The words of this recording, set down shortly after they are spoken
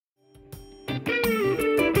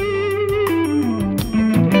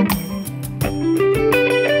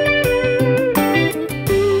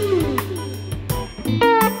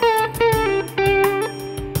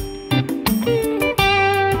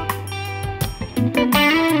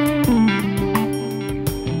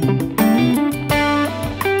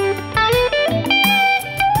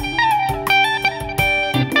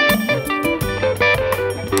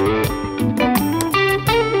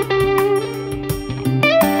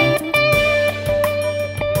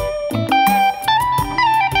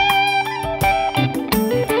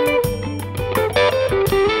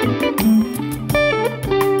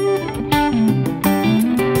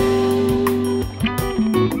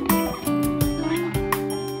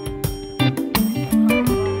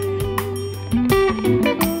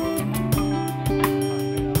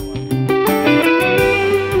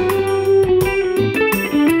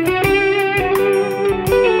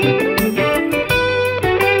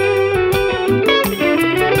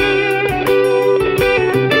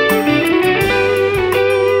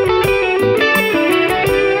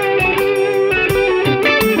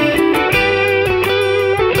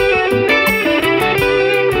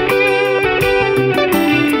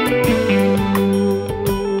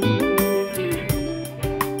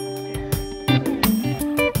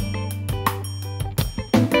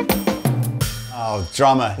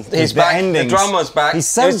Drummer. He's back. The drummer's back. He's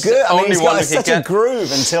so good. I mean, he's got such a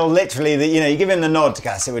groove until literally, you give him the nod to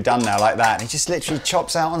go, so we're done now, like that. And he just literally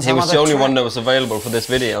chops out on some other track. He was the only one that was available for this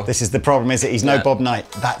video. This is the problem, is it? He's no Bob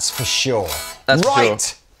Knight. That's for sure. That's right. For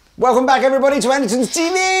sure. Welcome back, everybody, to Andertons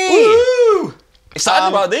TV. Woo! Excited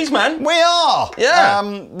about these, man. We are. Yeah.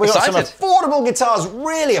 We've got some affordable guitars,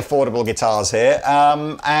 really affordable guitars here.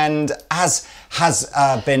 And as has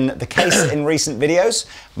been the case in recent videos,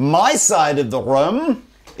 my side of the room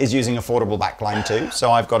is using affordable backline too.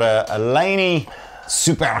 So I've got a Laney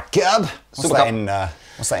Super Cub.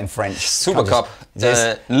 What's that in French? Super Cup.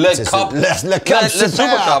 Le Cub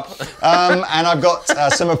Super Cup. And I've got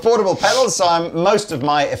some affordable pedals. So most of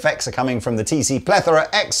my effects are coming from the TC Plethora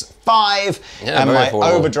X5. Yeah, and my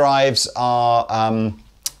affordable. overdrives are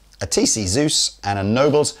a TC Zeus and a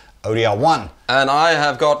Nobles ODR1. And I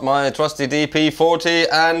have got my trusty DP40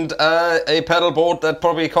 and a pedal board that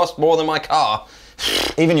probably cost more than my car.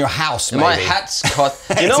 Even your house, maybe. My hat's cost.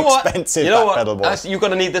 You know what? Expensive, you know what? pedal board. You're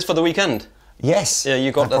going to need this for the weekend. Yes. Yeah,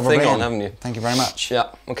 you got that thing on, haven't you? Thank you very much.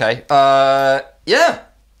 Yeah, okay. Yeah,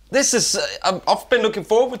 this is, I've been looking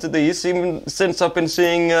forward to these even since I've been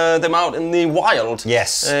seeing them out in the wild.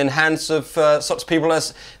 Yes. In hands of such people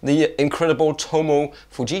as the incredible Tomo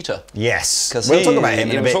Fujita. Yes. We'll talk about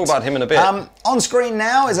him in a bit. We'll talk about him in a bit. On screen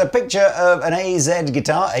now is a picture of an AZ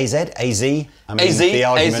guitar. AZ? AZ? I mean, the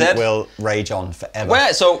argument will rage on forever.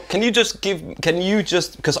 Where? So, can you just,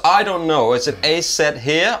 because I don't know, is it AZ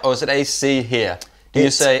here or is it AC here? Do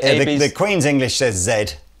you say ABC? The Queen's English says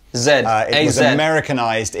Z. Z. It was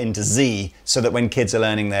Americanized into Z so that when kids are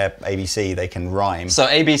learning their ABC, they can rhyme. So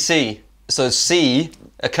ABC. So C,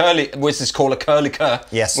 a curly, which is called a curly cur.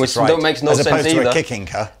 Yes, which right. makes no sense either. As opposed to a kicking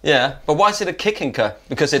cur. Yeah, but why is it a kicking cur?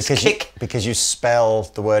 Because it's kick. Because you spell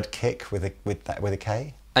the word kick with a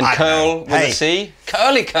K. And curl with a C.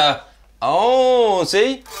 Curly cur. Oh,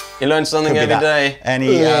 see? You learn something every day.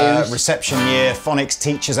 Any reception year phonics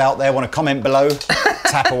teachers out there want to comment below?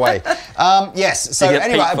 Tap away. Yes, so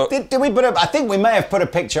anyway, did we put I think we may have put a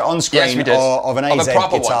picture on screen of an AZ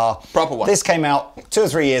guitar. Proper one. This came out 2 or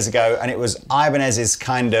 3 years ago, and it was Ibanez's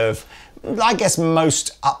kind of, I guess,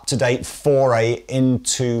 most up-to-date foray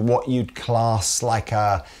into what you'd class like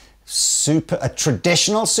a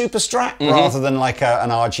traditional super Strat rather than like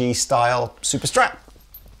an RG style super Strat.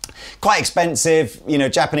 Quite expensive,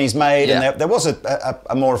 Japanese made, and there was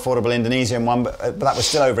a more affordable Indonesian one, but that was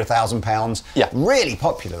still over £1,000. Yeah. Really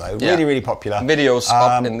popular though, really popular. Videos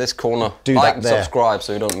up in this corner. Do like that there. And subscribe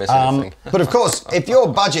so you don't miss anything. But of course, if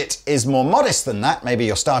your budget is more modest than that, maybe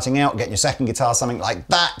you're starting out, getting your second guitar, something like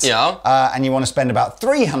that, and you want to spend about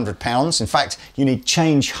 £300. In fact, you need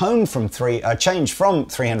change from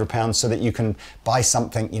 £300 so that you can buy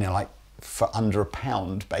something, like for under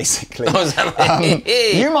 £1, basically. Oh, is that right?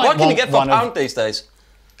 What can you get for £1 these days?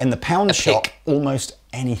 In the pound shop, almost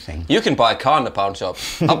anything. You can buy a car in the pound shop.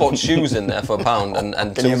 I bought shoes in there for £1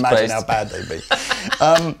 and can you imagine how bad they'd be?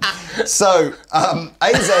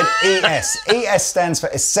 AZES. ES stands for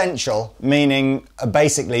essential, meaning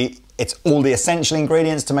basically it's all the essential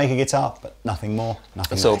ingredients to make a guitar, but nothing more,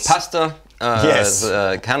 nothing less. So pasta,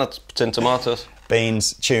 canned tomatoes,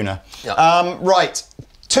 beans, tuna. Yeah. Right.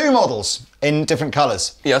 2 models in different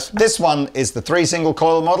colours. Yes. This one is the 3 single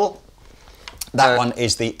coil model. That one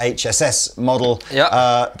is the HSS model.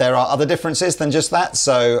 Yeah. There are other differences than just that.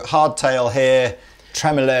 So hardtail here,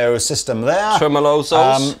 tremolo system there.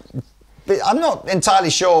 Tremolosos. I'm not entirely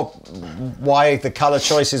sure why the colour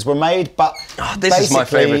choices were made, but this is my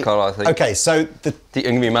favourite colour, I think. Okay, so the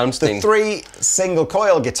Yngwie Malmsteen. 3 single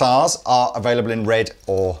coil guitars are available in red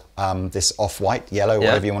or this off-white, yellow,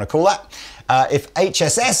 whatever you want to call that. If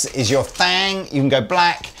HSS is your thing, you can go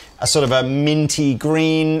black, a sort of a minty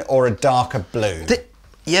green, or a darker blue.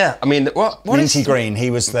 Yeah, I mean, what Minty Green,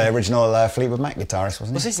 he was the original Fleetwood Mac guitarist,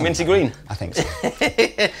 wasn't he? Was he Minty Green? I think so.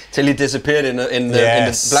 Till he disappeared in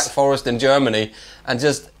the Black Forest in Germany, and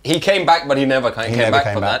he came back, but he never came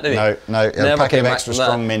back from that, did he? No, a packet of extra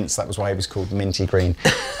strong mints, that was why he was called Minty Green.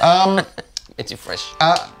 Minty Fresh.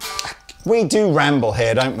 We do ramble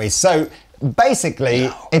here, don't we? So,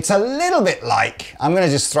 basically, it's a little bit like, I'm going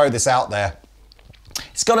to just throw this out there,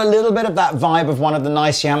 it's got a little bit of that vibe of one of the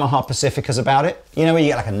nice Yamaha Pacificas about it. You know, where you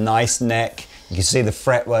get like a nice neck, you can see the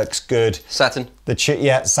fretwork's good. Satin.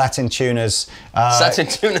 Satin tuners. Satin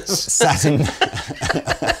tuners. Satin.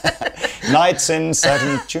 Nights in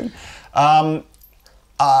satin tune.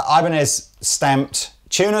 Ibanez stamped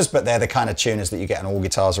tuners, but they're the kind of tuners that you get on all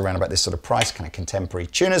guitars around about this sort of price, kind of contemporary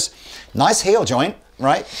tuners. Nice heel joint,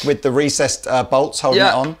 right? With the recessed bolts holding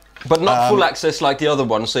it on. But not full access like the other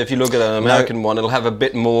one. So if you look at an American one, it'll have a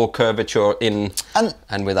bit more curvature in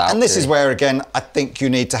and without. And this is where, again, I think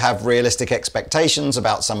you need to have realistic expectations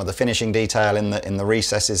about some of the finishing detail in the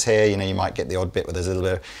recesses here. You know, you might get the odd bit where there's a little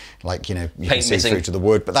bit of, like, you know, you can see through to the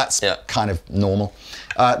wood, but that's kind of normal.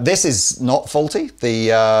 This is not faulty.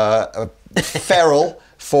 The ferrule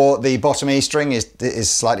for the bottom E string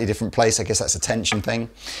is slightly different place. I guess that's a tension thing.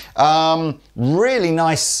 Really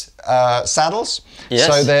nice saddles. Yes.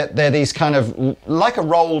 So they're these kind of like a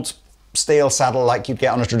rolled steel saddle like you'd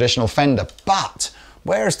get on a traditional Fender, but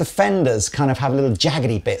whereas the Fenders kind of have a little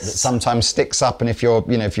jaggedy bit that sometimes sticks up, and if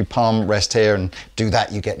you palm rest here and do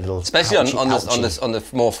that, you get little especially on the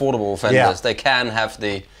more affordable Fenders, they can have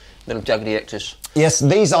the little jaggedy edges. Yes,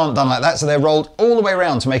 these aren't done like that, so they're rolled all the way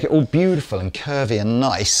around to make it all beautiful and curvy and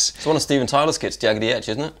nice. It's one of Steven Tyler's kits, jaggedy edge,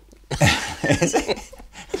 isn't it? Is it?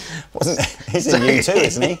 He's in U2,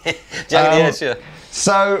 isn't he? Jaggedy edge, yeah.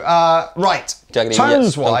 So, right,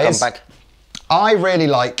 tones-wise, I really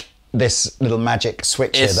like this little magic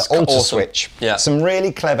switch here, the Alter switch. Yeah. Some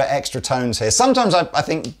really clever extra tones here. Sometimes I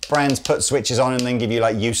think brands put switches on and then give you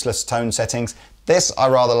like useless tone settings. This I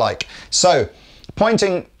rather like. So,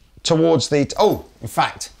 pointing towards the... in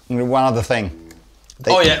fact, one other thing.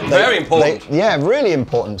 Very important. Really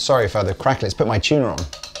important. Sorry if I had the crackle. Let's put my tuner on.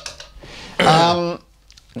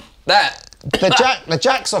 The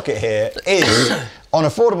jack socket here is, on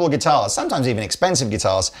affordable guitars, sometimes even expensive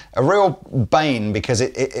guitars, a real bane because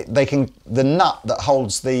the nut that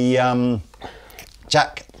holds the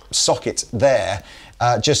jack socket there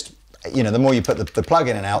just... You know, the more you put the plug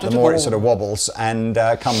in and out, the more it sort of wobbles and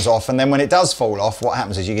comes off. And then when it does fall off, what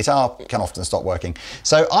happens is your guitar can often stop working.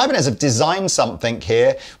 So Ibanez have designed something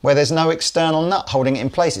here where there's no external nut holding it in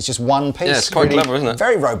place. It's just one piece. Yeah, it's quite clever, isn't it?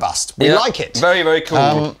 Very robust. We like it. Very, very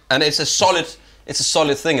cool. And it's a solid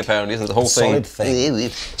thing, apparently, isn't it? The whole thing. Solid thing.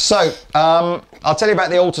 So, I'll tell you about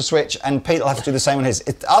the Alter switch, and Pete will have to do the same on his.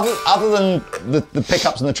 Other than the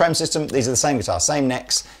pickups and the trem system, these are the same guitars, same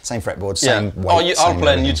necks, same fretboard, same weight. I'll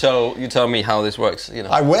play and you tell me how this works. You know,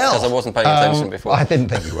 I will. Because I wasn't paying attention before. I didn't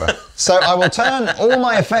think you were. So I will turn all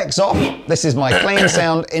my effects off. This is my clean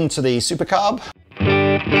sound into the Super Carb.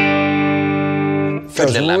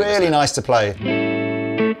 Feels really nice to play.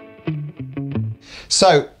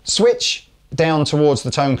 So, switch down towards the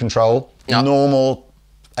tone control, normal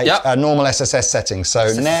SSS settings.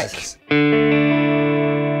 So neck,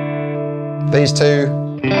 these two.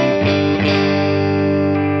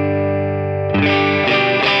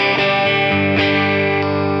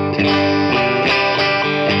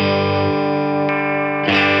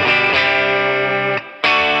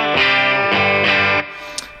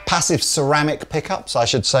 Passive ceramic pickups, I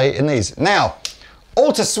should say, in these. Now,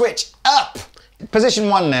 Alter switch up. Position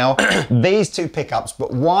 1 now, these two pickups,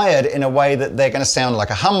 but wired in a way that they're going to sound like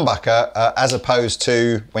a humbucker as opposed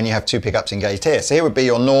to when you have two pickups engaged here. So here would be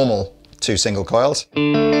your normal 2 single coils.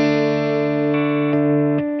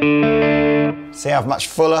 See how much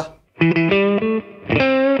fuller?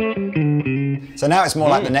 So now it's more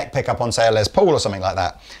like the neck pickup on, say, a Les Paul or something like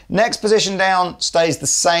that. Next position down stays the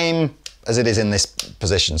same as it is in this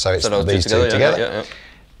position, so it's these two together. Yeah.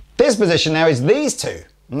 This position now is these two.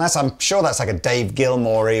 And I'm sure that's like a Dave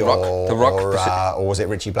Gilmore or was it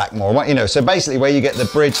Richie Blackmore? You know, so basically where you get the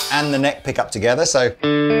bridge and the neck pickup together. So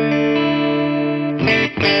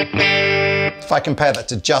if I compare that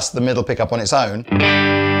to just the middle pickup on its own,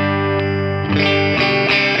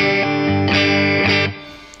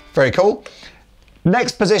 very cool.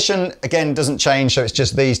 Next position, again, doesn't change, so it's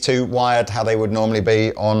just these two wired how they would normally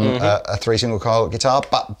be on a 3 single coil guitar.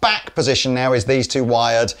 But back position now is these two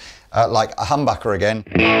wired like a humbucker again.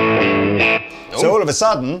 So all of a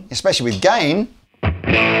sudden, especially with gain,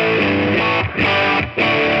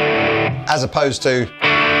 as opposed to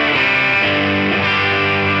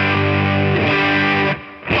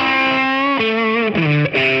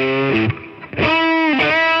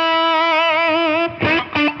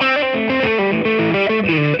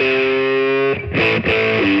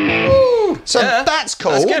so yeah, that's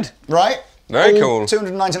cool. That's good. Right? Very cool.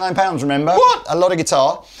 £299, remember? What? A lot of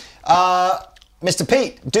guitar. Mr.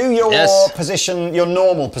 Pete, do your position, your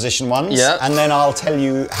normal position ones, and then I'll tell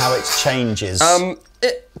you how it changes.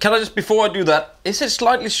 Can I just, before I do that, is it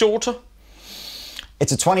slightly shorter?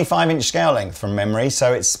 It's a 25-inch scale length from memory,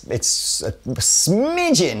 so it's a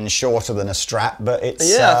smidgen shorter than a Strat, but it's...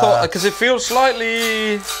 Yeah, I thought, because it feels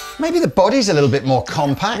slightly... Maybe the body's a little bit more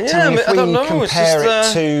compact. Yeah, I mean, if we don't know, compare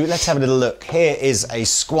it to... Let's have a little look. Here is a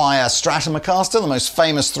Squier Stratocaster, the most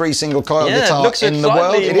famous 3 single coil guitar in the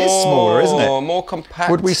world. It is smaller, isn't it? More compact.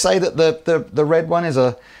 Would we say that the red one is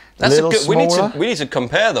a little smaller? We need to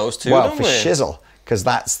compare those two, well, don't for we? shizzle. Because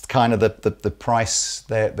that's kind of the price,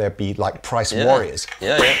 they'd be like price warriors.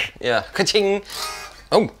 Yeah. Ka-ching.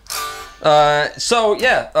 Oh. So,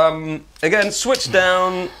 yeah, again, switch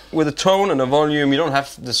down with a tone and a volume. You don't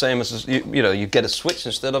have the same as, you know, you get a switch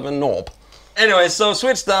instead of a knob. Anyway, so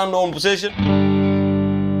switch down, normal position.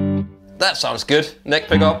 That sounds good. Neck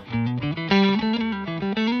pickup.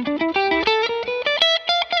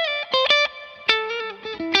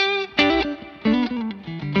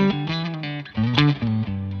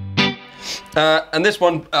 And this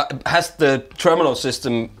one has the tremolo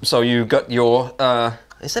system, so you got your,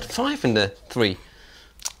 is that 5 in the 3?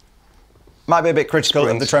 Might be a bit critical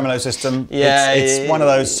of the tremolo system. Yeah, it's one of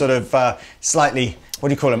those sort of slightly, what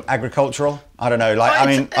do you call them, agricultural? I don't know, like, I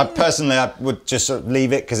mean, personally I would just sort of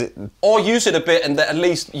leave it because it... Or use it a bit and at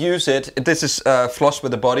least use it. This is flush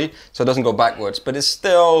with the body, so it doesn't go backwards, but it's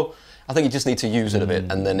still... I think you just need to use it a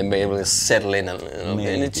bit, and then it may really settle in and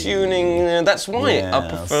in the tuning. That's why I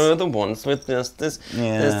prefer the ones with just this.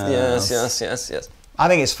 Yes. I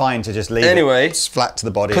think it's fine to just leave it flat to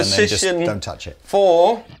the body and then just don't touch it.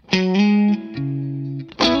 4.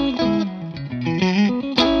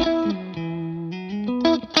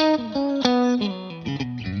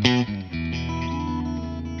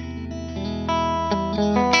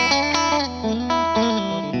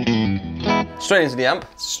 Straight into the amp.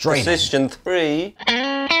 Straight. Position 3.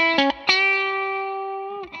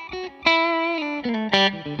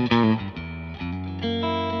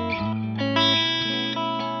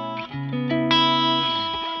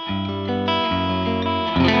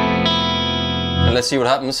 And let's see what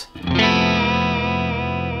happens.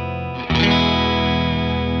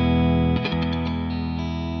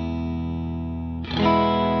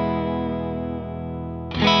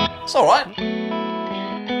 It's all right.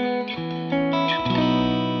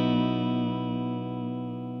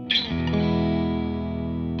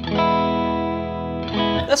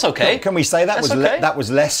 That's okay. Can we say that that was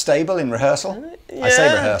less stable in rehearsal? Yeah, I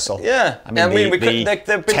say rehearsal. Yeah. I mean, they've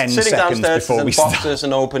been sitting downstairs in boxes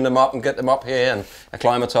and open them up and get them up here and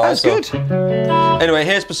acclimatise. That's good. Anyway,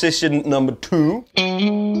 here's position number 2.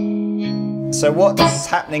 So what's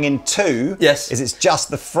happening in 2 is it's just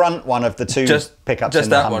the front one of the 2 pickups in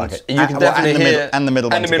the humbucker. You can definitely hear... And the middle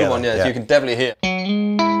one. And the middle one, yeah. You can definitely hear.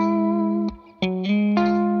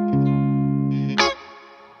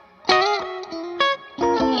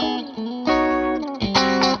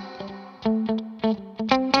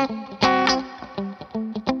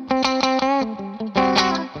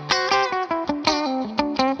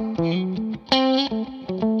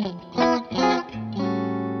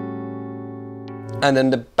 And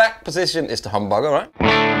then the back position is the humbucker, right?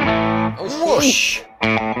 Oh, whoosh!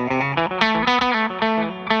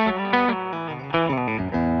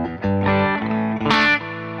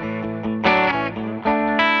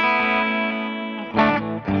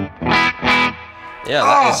 Yeah,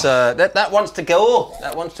 that is that wants to go.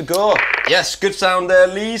 That wants to go. Yes, good sound there,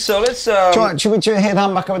 Lee. So let's. Should we hit the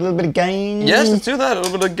humbucker with a little bit of gain? Yes, let's do that. A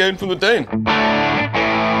little bit of gain from the Dane.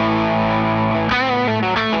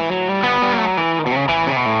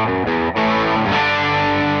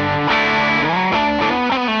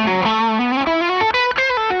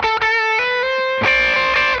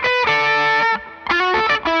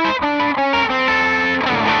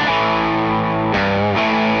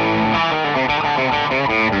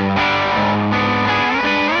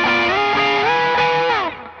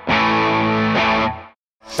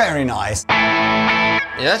 Very nice.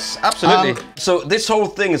 Yes, absolutely. So this whole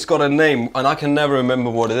thing has got a name, and I can never remember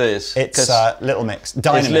what it is. It's Little Mix.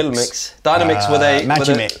 Dynamix. It's Little Mix. Dynamix with a...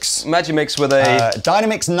 Magimix. Magimix with a...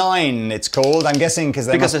 Dynamix 9, it's called. I'm guessing because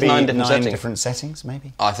there must be 9 different settings,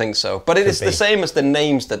 maybe? I think so. But it is the same as the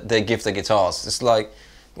names that they give the guitars. It's like...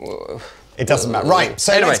 It doesn't matter. Right,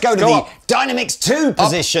 so anyway, let's go to the Dynamix 2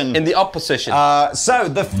 position. In the up position. So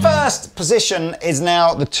the first position is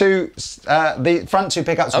now the front two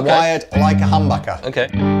pickups wired like a humbucker. Okay.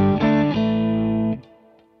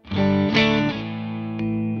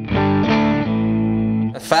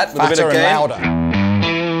 Fat with a bit of gain. And louder.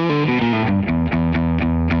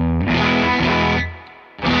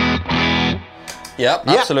 Yeah,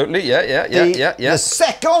 absolutely. Yeah. The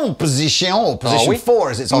second position, or position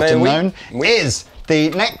 4 as it's often known, is the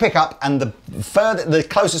neck pickup and the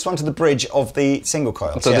closest one to the bridge of the single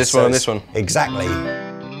coil. So this one and this one. Exactly.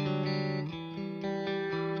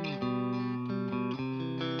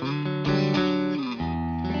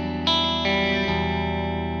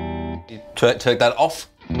 Take that off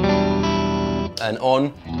and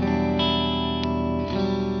on.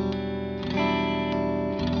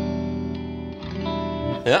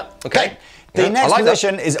 Yeah, okay. The next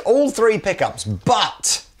position is all 3 pickups,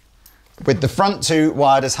 but with the front 2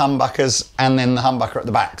 wired as humbuckers and then the humbucker at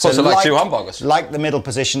the back. So like 2 humbuckers? Like the middle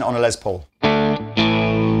position on a Les Paul.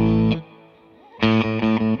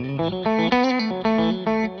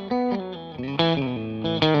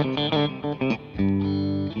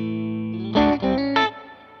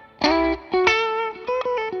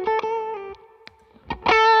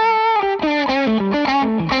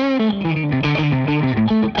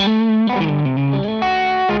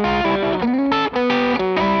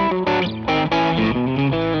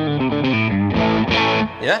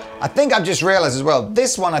 I think I've just realised as well,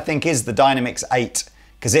 this one I think is the Dynamix 8,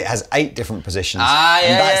 because it has 8 different positions.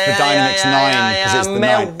 And that's the Dynamix 9, because it's the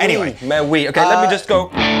 9. Anyway. Okay, let me just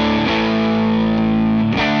go.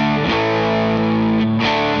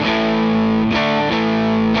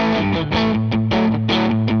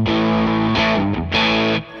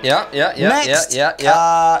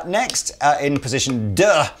 Next, in position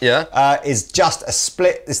is just a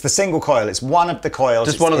split. It's the single coil. It's one of the coils.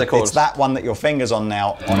 Just one of the coils. It's that one that your finger's on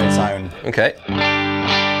now on its own. Okay.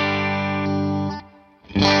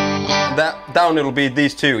 That down it'll be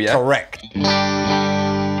these 2, yeah? Correct.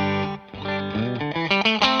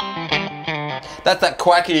 That's that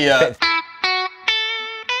quacky. I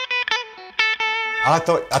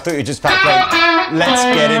thought you were just about to play "Let's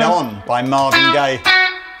Get It On" by Marvin Gaye.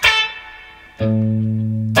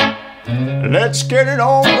 Let's get it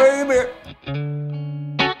on, baby.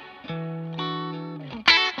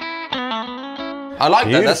 I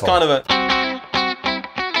like that. That's kind of a.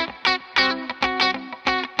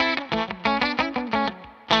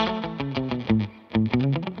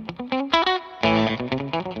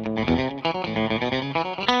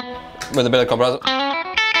 With a bit of compressor.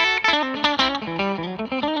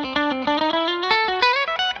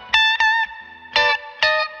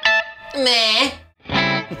 Meh.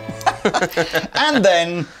 And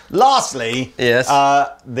then, lastly,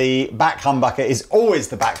 the back humbucker is always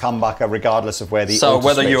the back humbucker, regardless of where the auto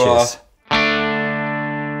whether switch you are. Is.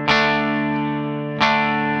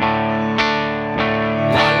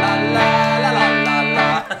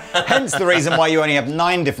 Hence the reason why you only have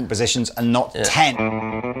 9 different positions and not 10.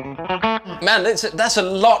 Man, that's a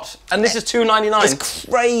lot, and this is $299. It's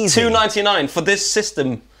crazy. $299 for this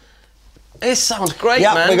system. It sounds great,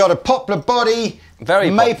 man. We got a poplar body,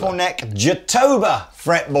 maple neck, Jatoba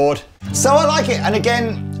fretboard. So I like it, and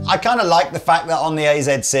again, I kind of like the fact that on the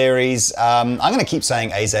AZ series, I'm going to keep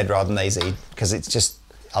saying AZ rather than AZ because it's just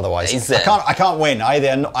otherwise I can't win. I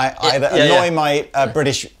either annoy my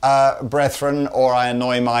British brethren or I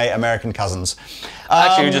annoy my American cousins.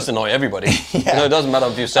 Actually, you just annoy everybody. No, it doesn't matter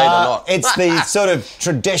if you say it or not. It's the sort of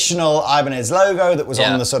traditional Ibanez logo that was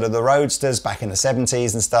on the sort of the Roadsters back in the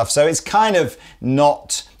 70s and stuff. So it's kind of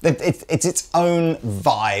not. It's its own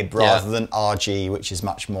vibe rather than RG, which is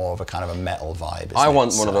much more of a kind of a metal vibe. I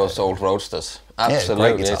want one of those old Roadsters.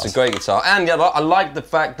 Absolutely, it's a great guitar. And I like the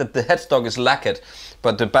fact that the headstock is lacquered,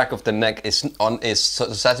 but the back of the neck is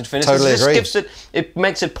satin finish. Totally agree. It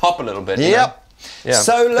makes it pop a little bit. Yep. Yeah.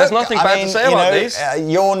 So look, there's nothing bad to say about these.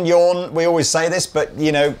 Yawn. We always say this, but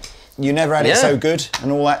you know, you never had it so good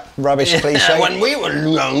and all that rubbish cliche. When we were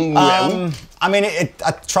young. I mean,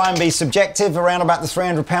 I try and be subjective around about the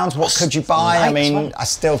 £300. What could you buy? I mean, I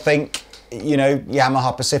still think, you know,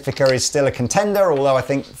 Yamaha Pacifica is still a contender, although I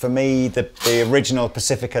think for me the original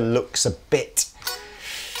Pacifica looks a bit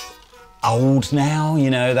old now,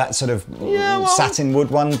 you know, that sort of satin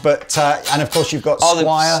wood one. But and of course you've got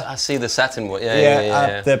Squire. I see the satin wood.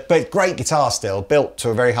 Yeah. But great guitar still, built to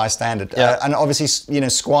a very high standard. And obviously, you know,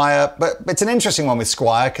 Squire. But it's an interesting one with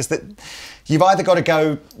Squire because you've either got to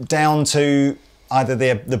go down to either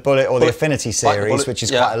the Bullet or the Affinity series, which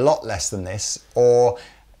is quite a lot less than this, or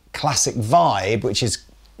Classic Vibe, which is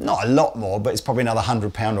not a lot more, but it's probably another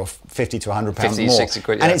 £100 or 50 to £100 50, more. 60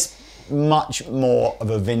 quid, and it's much more of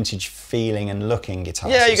a vintage feeling and looking guitar.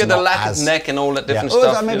 Yeah, so you get the lacquered neck and all that different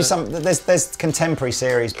stuff. Maybe there's contemporary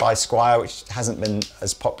series by Squire, which hasn't been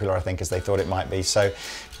as popular, I think, as they thought it might be. So,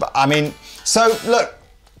 but I mean, so look,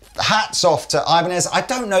 hats off to Ibanez. I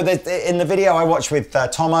don't know, in the video I watched with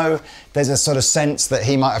Tomo, there's a sort of sense that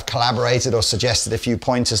he might have collaborated or suggested a few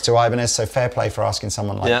pointers to Ibanez, so fair play for asking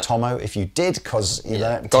someone like Tomo if you did, because you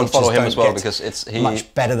know, go and follow him as well, because it's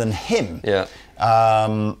much better than him. Yeah.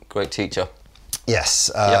 Great teacher.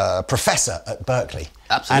 Yes, professor at Berkeley.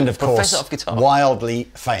 Absolutely. And of Professor course, of guitar.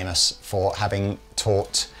 wildly famous for having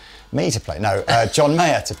taught me to play, John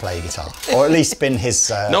Mayer to play guitar, or at least been his.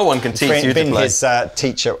 No one can teach you to play. Been his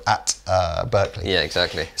teacher at Berkeley. Yeah,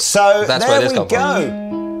 exactly. So that's there where this we comes go.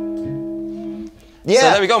 from. Yeah,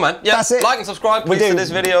 so there we go, man. Yeah, that's it. Like and subscribe, please, to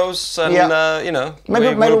these videos, and you know,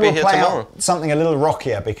 maybe we'll be we'll here play tomorrow. out something a little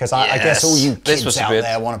rockier, because I guess all you kids out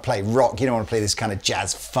there want to play rock. You don't want to play this kind of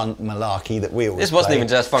jazz funk malarkey that we always This wasn't play. even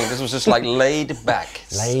jazz funk. This was just like laid back.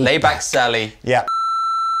 Laid back Sally. Yeah.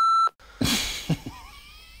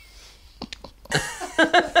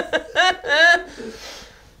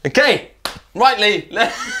 Okay, right, Lee.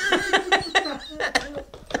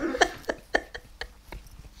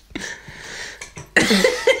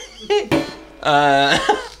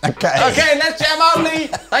 Okay. Okay, let's jam out, Lee.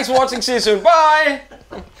 Thanks for watching. See you soon. Bye.